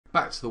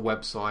back to the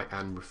website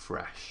and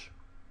refresh.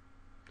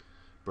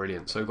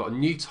 Brilliant. So we've got a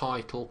new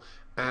title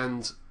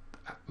and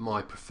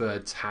my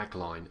preferred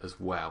tagline as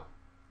well.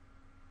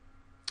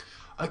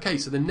 Okay,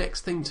 so the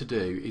next thing to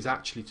do is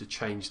actually to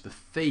change the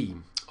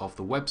theme of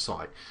the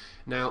website.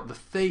 Now the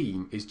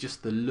theme is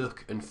just the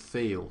look and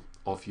feel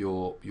of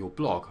your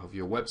blog, of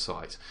your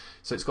website.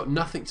 So it's got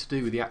nothing to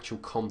do with the actual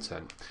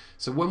content.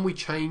 So when we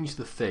change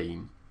the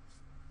theme,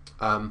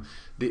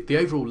 the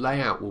overall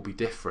layout will be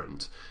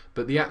different,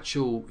 but the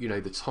actual,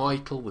 the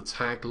title, the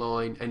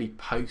tagline, any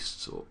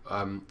posts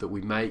that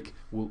we make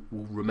will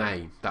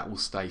remain. That will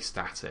stay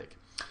static.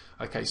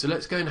 Okay, so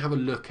let's go and have a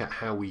look at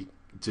how we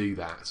do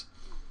that.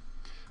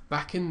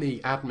 Back in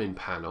the admin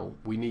panel,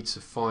 we need to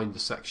find the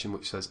section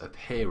which says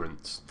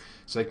appearance.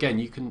 So again,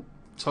 you can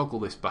toggle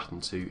this button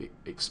to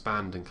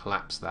expand and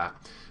collapse that,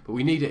 but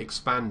we need it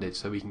expanded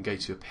so we can go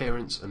to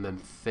appearance and then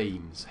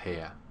themes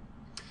here.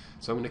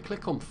 So I'm going to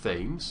click on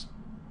themes.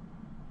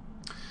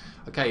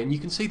 Okay, and you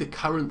can see the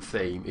current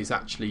theme is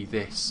actually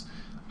this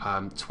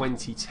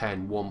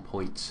 2010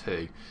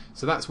 1.2.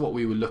 So that's what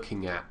we were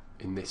looking at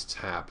in this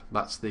tab.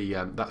 That's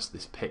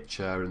this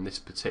picture and this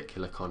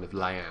particular kind of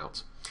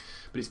layout.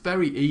 But it's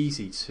very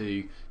easy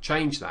to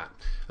change that,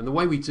 and the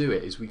way we do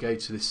it is we go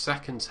to this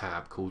second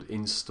tab called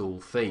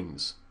Install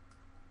Themes.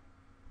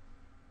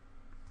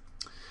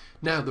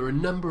 Now there are a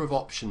number of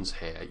options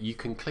here. You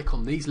can click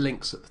on these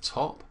links at the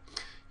top,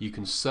 you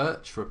can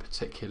search for a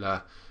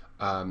particular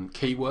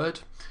keyword,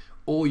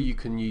 or you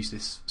can use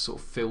this sort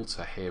of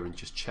filter here and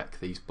just check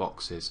these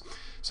boxes.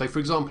 So for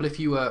example, if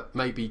you were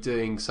maybe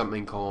doing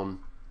something on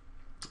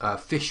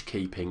fish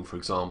keeping, for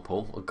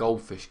example, or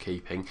goldfish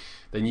keeping,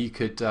 then you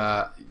could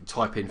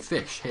type in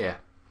fish here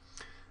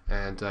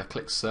and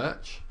click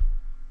search,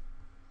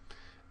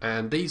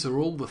 and these are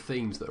all the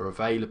themes that are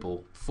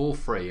available for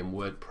free in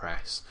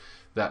WordPress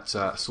that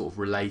are sort of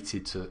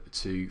related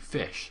to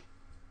fish.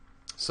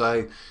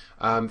 So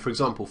for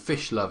example,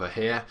 Fish Lover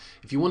here,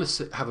 if you want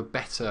to have a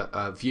better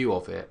view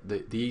of it,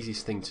 the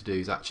easiest thing to do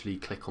is actually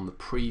click on the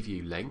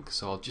preview link.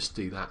 So I'll just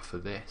do that for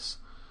this,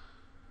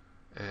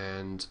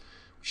 and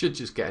should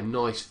just get a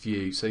nice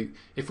view. So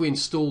if we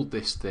installed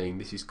this theme,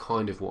 this is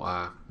kind of what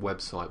our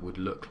website would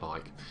look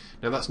like.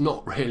 Now that's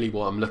not really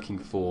what I'm looking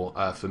for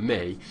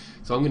me,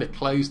 so I'm going to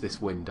close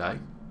this window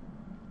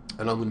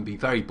and I'm going to be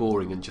very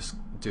boring and just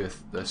do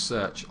a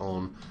search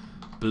on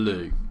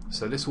blue.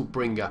 So this will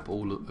bring up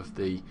all of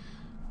the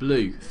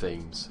blue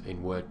themes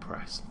in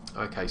WordPress.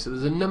 Okay, so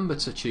there's a number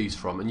to choose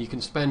from, and you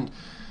can spend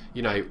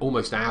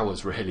almost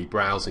hours really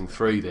browsing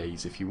through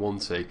these if you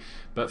want to,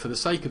 but for the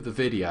sake of the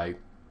video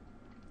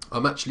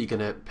I'm actually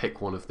going to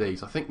pick one of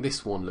these. I think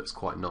this one looks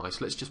quite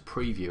nice. Let's just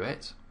preview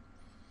it.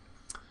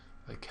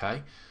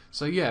 Okay,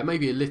 so yeah,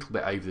 maybe a little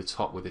bit over the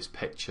top with this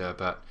picture,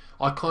 but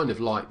I kind of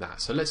like that.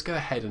 So let's go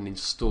ahead and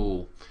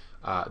install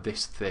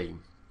this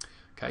theme.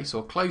 Okay, so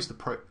I'll close the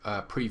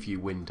preview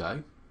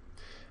window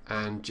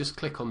and just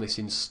click on this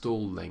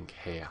install link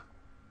here.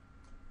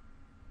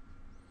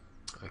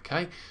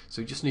 Okay,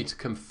 so we just need to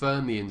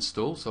confirm the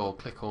install, so I'll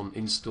click on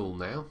install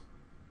now.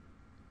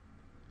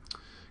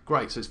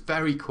 Great, so it's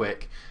very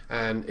quick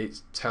and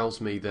it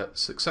tells me that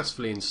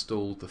successfully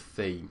installed the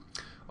theme.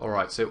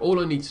 Alright, so all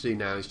I need to do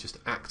now is just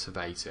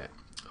activate it.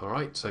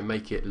 Alright, so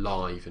make it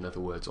live, in other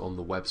words, on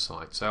the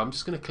website. So I'm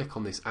just going to click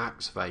on this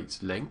activate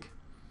link.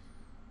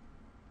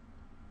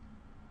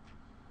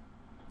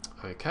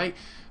 Okay,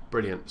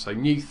 brilliant. So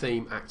new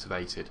theme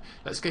activated.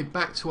 Let's go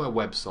back to our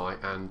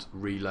website and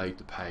reload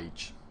the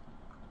page.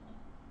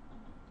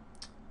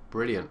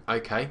 Brilliant.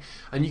 Okay,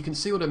 and you can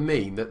see what I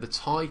mean, that the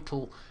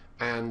title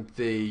and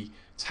the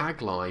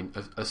tagline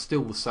are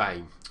still the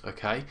same.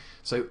 Okay,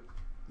 so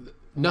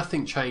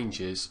nothing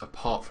changes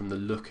apart from the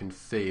look and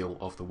feel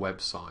of the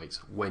website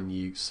when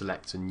you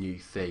select a new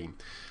theme,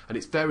 and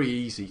it's very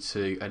easy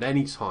to, at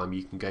any time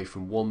you can go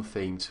from one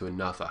theme to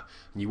another,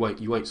 and you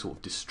won't sort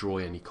of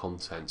destroy any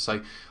content.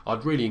 So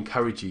I'd really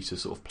encourage you to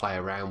sort of play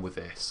around with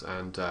this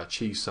and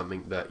choose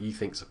something that you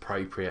think is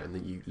appropriate and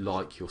that you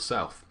like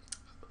yourself.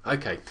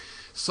 Okay,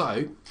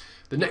 so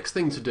the next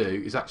thing to do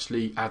is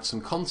actually add some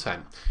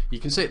content. You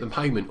can see at the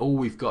moment all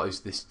we've got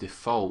is this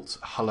default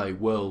Hello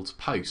World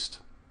post,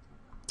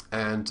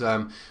 and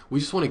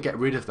we just want to get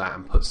rid of that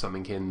and put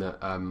something in that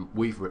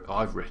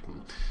I've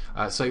written.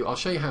 So I'll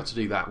show you how to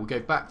do that. We'll go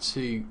back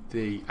to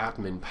the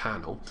admin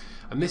panel,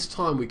 and this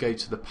time we go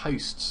to the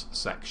posts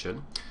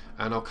section,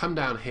 and I'll come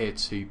down here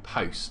to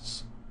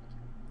posts.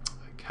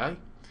 Okay.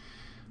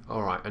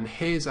 Alright, and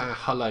here's our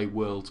Hello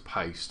World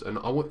post, and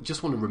I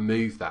just want to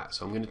remove that,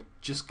 so I'm going to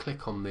just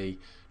click on the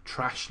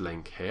trash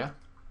link here.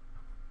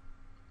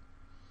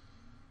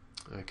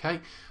 Okay,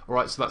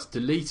 alright, so that's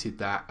deleted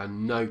that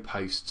and no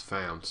posts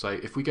found. So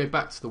if we go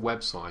back to the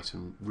website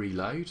and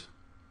reload,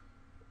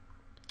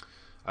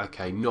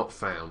 okay, not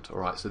found.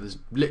 Alright, so there's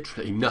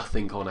literally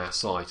nothing on our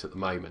site at the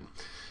moment.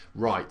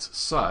 Right,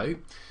 so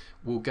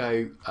we'll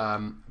go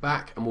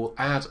back and we'll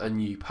add a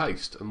new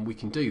post, and we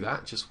can do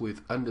that just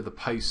with under the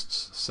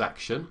posts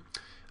section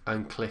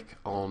and click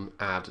on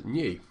add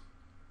new.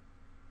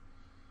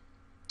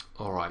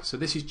 Alright, so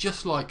this is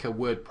just like a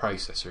word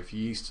processor. If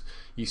you're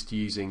used to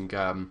using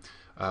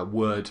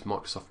Word,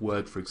 Microsoft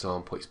Word for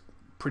example, it's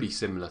pretty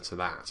similar to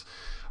that.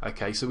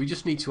 Okay, so we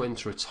just need to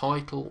enter a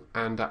title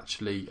and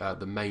actually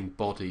the main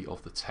body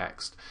of the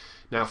text.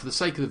 Now for the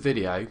sake of the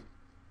video,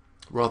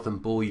 rather than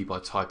bore you by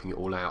typing it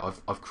all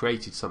out, I've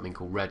created something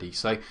already.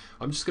 So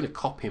I'm just going to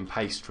copy and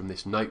paste from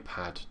this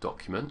Notepad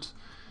document,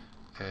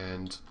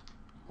 and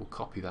we'll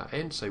copy that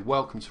in. So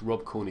welcome to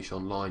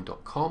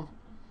robcornishonline.com,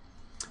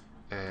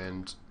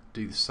 and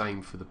do the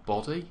same for the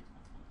body,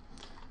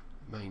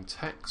 main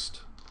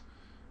text.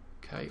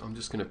 Okay, I'm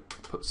just going to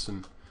put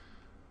some,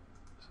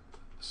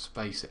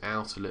 space it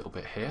out a little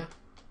bit here.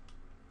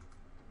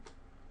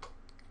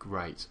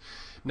 Great.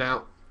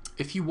 Now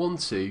if you want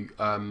to,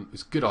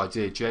 it's a good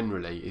idea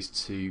generally is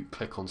to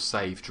click on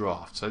Save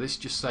Draft. So this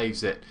just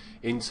saves it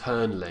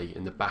internally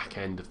in the back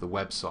end of the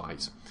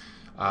website,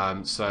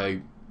 so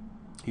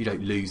you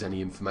don't lose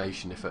any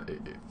information if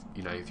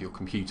your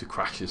computer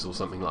crashes or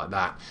something like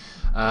that.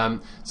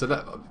 So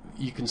that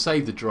you can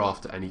save the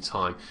draft at any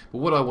time. But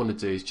what I want to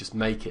do is just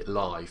make it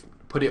live,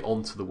 put it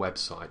onto the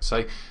website.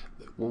 So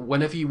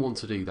whenever you want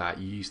to do that,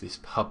 you use this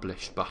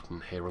Publish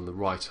button here on the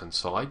right hand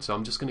side. So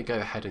I'm just going to go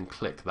ahead and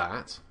click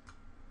that.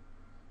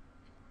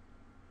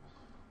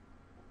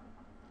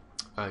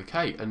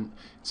 Okay, and it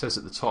says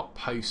at the top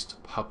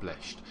post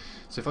published.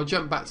 So if I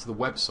jump back to the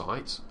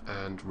website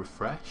and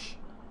refresh,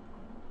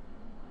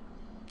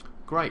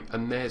 great,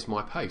 and there's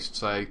my post.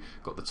 So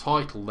got the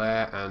title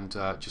there and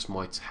just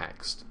my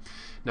text.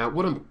 Now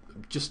what I'm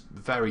just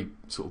very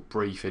sort of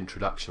brief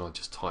introduction, I'll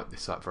just type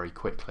this up very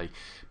quickly,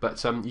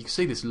 but you can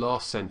see this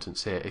last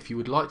sentence here. If you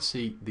would like to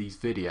see these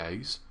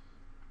videos,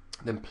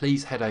 then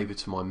please head over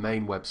to my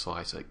main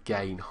website at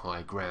Gain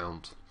High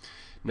Ground.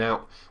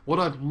 Now what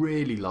I'd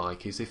really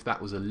like is if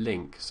that was a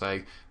link,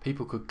 so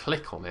people could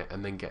click on it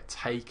and then get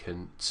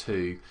taken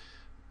to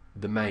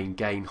the main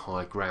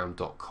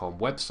gainhighground.com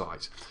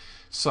website.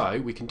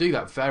 So we can do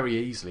that very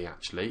easily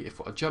actually.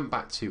 If I jump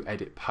back to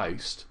Edit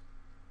Post,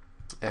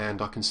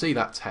 and I can see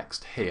that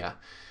text here.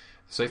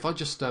 So if I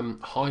just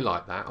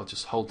highlight that, I'll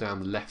just hold down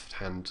the left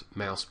hand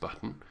mouse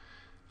button,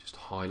 just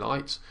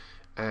highlight,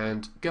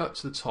 and go up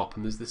to the top,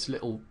 and there's this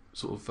little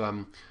sort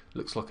of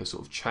looks like a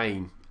sort of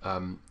chain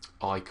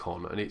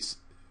icon, and it's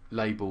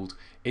labeled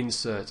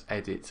Insert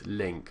Edit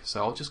Link.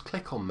 So I'll just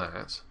click on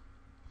that,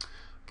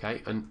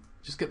 okay, and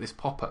just get this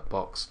pop-up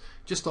box,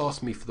 just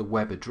ask me for the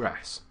web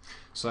address.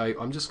 So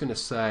I'm just going to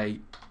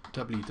say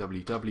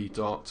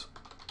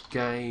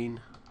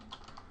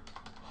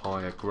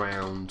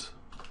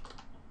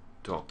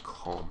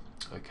www.gainhigherground.com.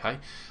 okay,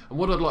 and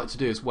what I'd like to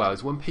do as well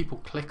is when people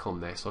click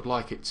on this, I'd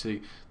like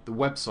the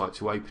website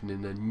to open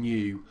in a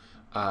new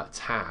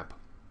tab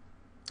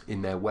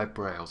in their web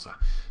browser.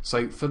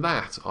 So for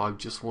that I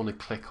just want to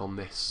click on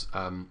this,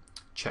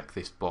 check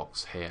this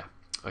box here.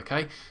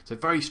 Okay, so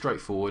very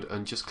straightforward,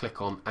 and just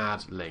click on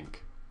Add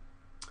Link.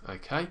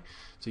 Okay,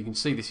 so you can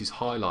see this is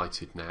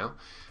highlighted now,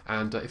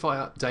 and if I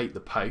update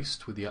the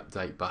post with the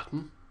update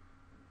button,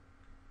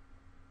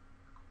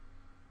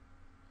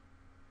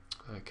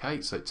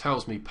 okay, so it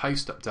tells me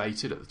post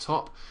updated at the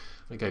top.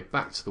 I go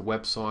back to the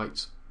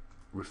website,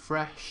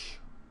 refresh,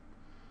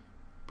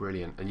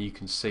 brilliant, and you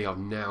can see I've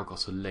now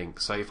got a link.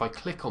 So if I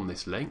click on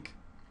this link,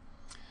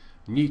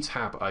 a new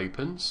tab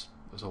opens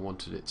as I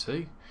wanted it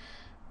to,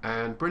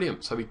 and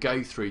brilliant, so we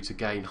go through to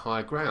Gain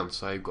Higher Ground.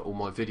 So I've got all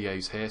my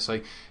videos here. So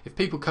if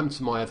people come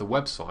to my other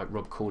website,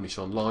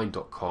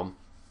 robcornishonline.com,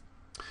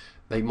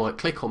 they might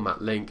click on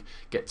that link,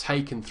 get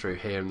taken through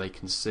here, and they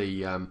can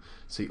see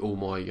all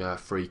my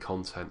free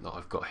content that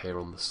I've got here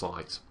on the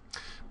site.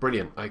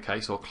 Brilliant.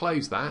 Okay, so I'll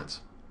close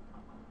that.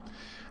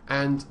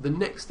 And the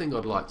next thing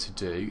I'd like to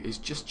do is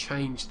just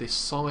change this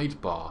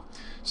sidebar.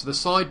 So the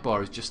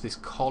sidebar is just this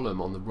column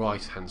on the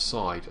right hand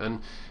side,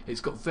 and it's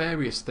got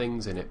various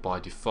things in it by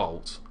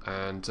default,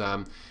 and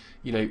I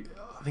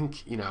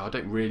think I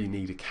don't really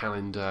need a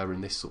calendar,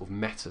 and this sort of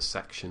meta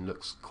section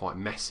looks quite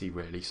messy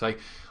really, so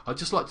I'd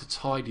just like to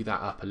tidy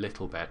that up a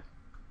little bit,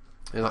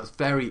 and that's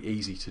very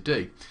easy to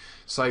do.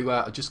 So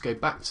I just go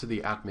back to the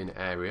admin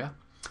area,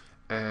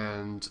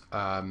 and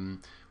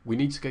we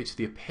need to go to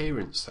the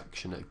appearance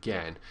section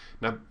again.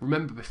 Now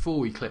remember, before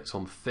we clicked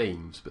on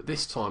themes, but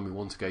this time we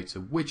want to go to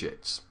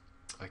widgets.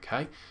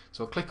 Okay,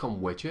 so I'll click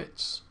on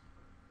widgets.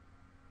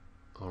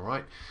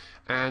 Alright,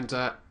 and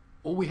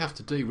all we have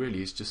to do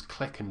really is just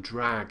click and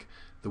drag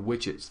the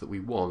widgets that we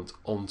want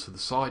onto the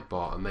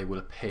sidebar, and they will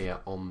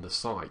appear on the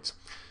site.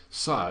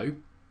 So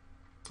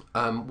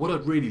what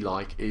I'd really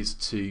like is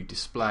to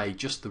display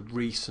just the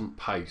recent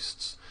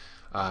posts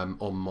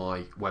on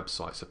my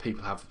website, so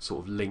people have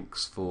sort of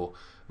links for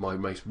my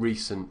most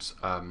recent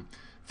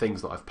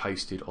things that I've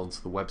posted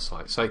onto the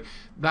website. So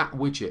that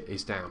widget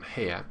is down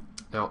here.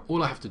 Now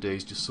all I have to do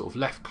is just sort of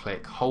left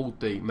click,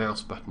 hold the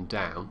mouse button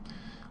down,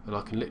 and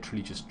I can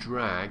literally just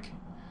drag,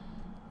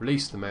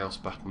 release the mouse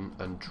button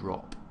and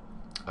drop.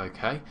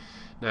 Okay,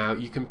 now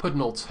you can put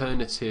an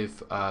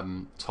alternative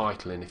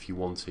title in if you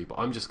want to, but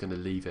I'm just going to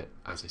leave it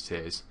as it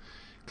is.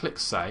 Click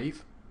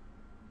Save.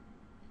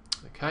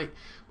 Okay,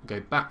 we'll go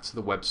back to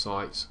the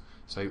website.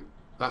 So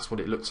that's what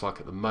it looks like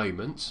at the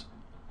moment,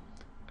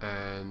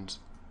 and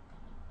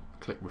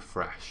click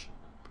refresh.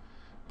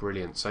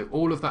 Brilliant. So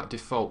all of that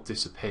default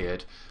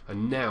disappeared,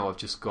 and now I've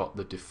just got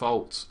the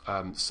default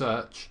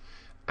search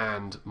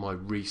and my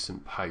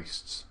recent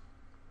posts.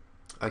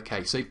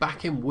 Okay, so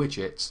back in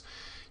widgets,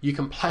 you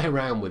can play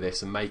around with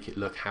this and make it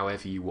look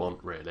however you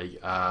want, really.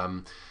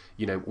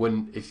 You know,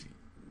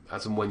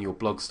 as and when your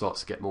blog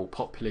starts to get more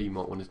popular, you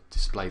might want to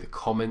display the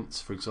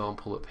comments, for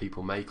example, that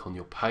people make on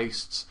your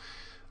posts.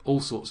 All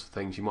sorts of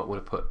things. You might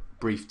want to put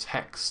brief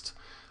text,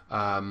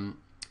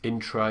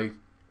 intro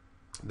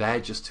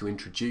there just to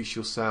introduce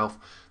yourself.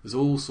 There's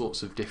all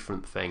sorts of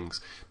different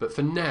things, but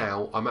for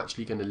now I'm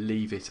actually going to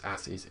leave it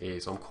as it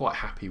is. I'm quite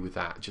happy with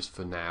that just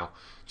for now,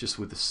 just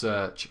with the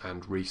search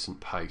and recent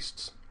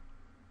posts.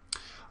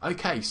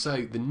 Okay,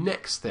 so the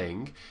next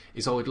thing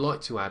is I would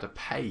like to add a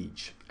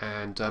page,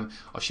 and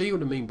I'll show you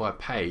what I mean by a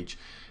page.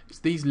 It's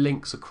these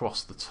links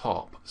across the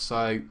top.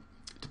 So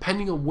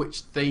depending on which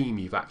theme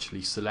you've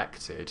actually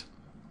selected,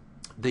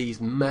 these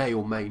may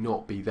or may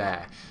not be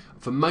there.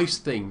 For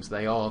most themes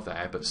they are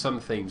there, but some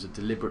themes are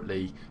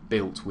deliberately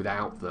built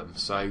without them.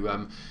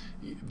 So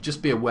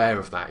just be aware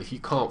of that. If you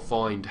can't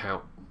find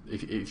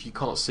if you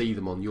can't see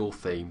them on your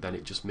theme, then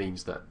it just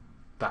means that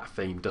that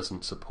theme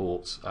doesn't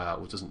support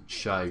or doesn't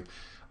show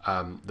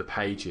the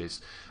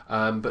pages.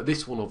 But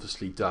this one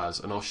obviously does,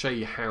 and I'll show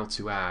you how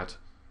to add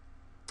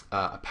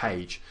a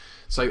page.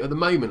 So at the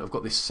moment I've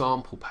got this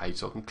sample page,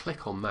 so I can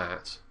click on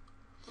that,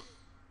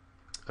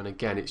 and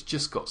again it's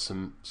just got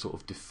some sort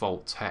of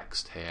default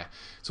text here.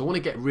 So I want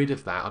to get rid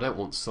of that. I don't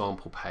want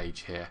sample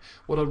page here.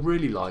 What I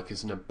really like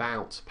is an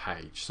about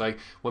page, so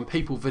when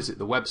people visit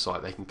the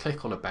website they can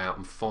click on about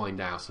and find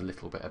out a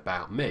little bit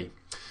about me.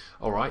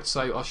 Alright,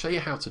 so I'll show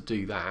you how to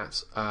do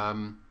that.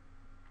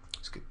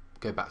 Let's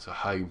go back to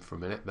home for a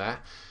minute there.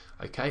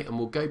 Okay, and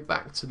we'll go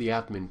back to the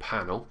admin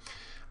panel,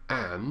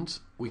 and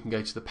we can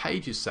go to the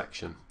pages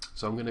section.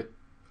 So I'm going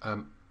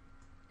to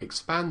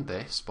expand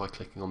this by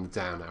clicking on the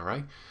down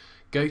arrow,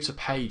 go to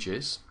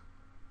pages,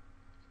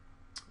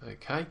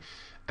 okay,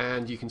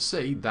 and you can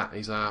see that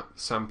is our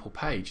sample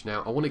page.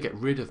 Now I want to get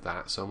rid of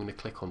that, so I'm going to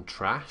click on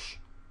trash.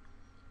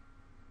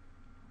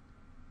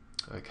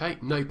 Okay,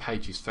 no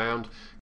pages found.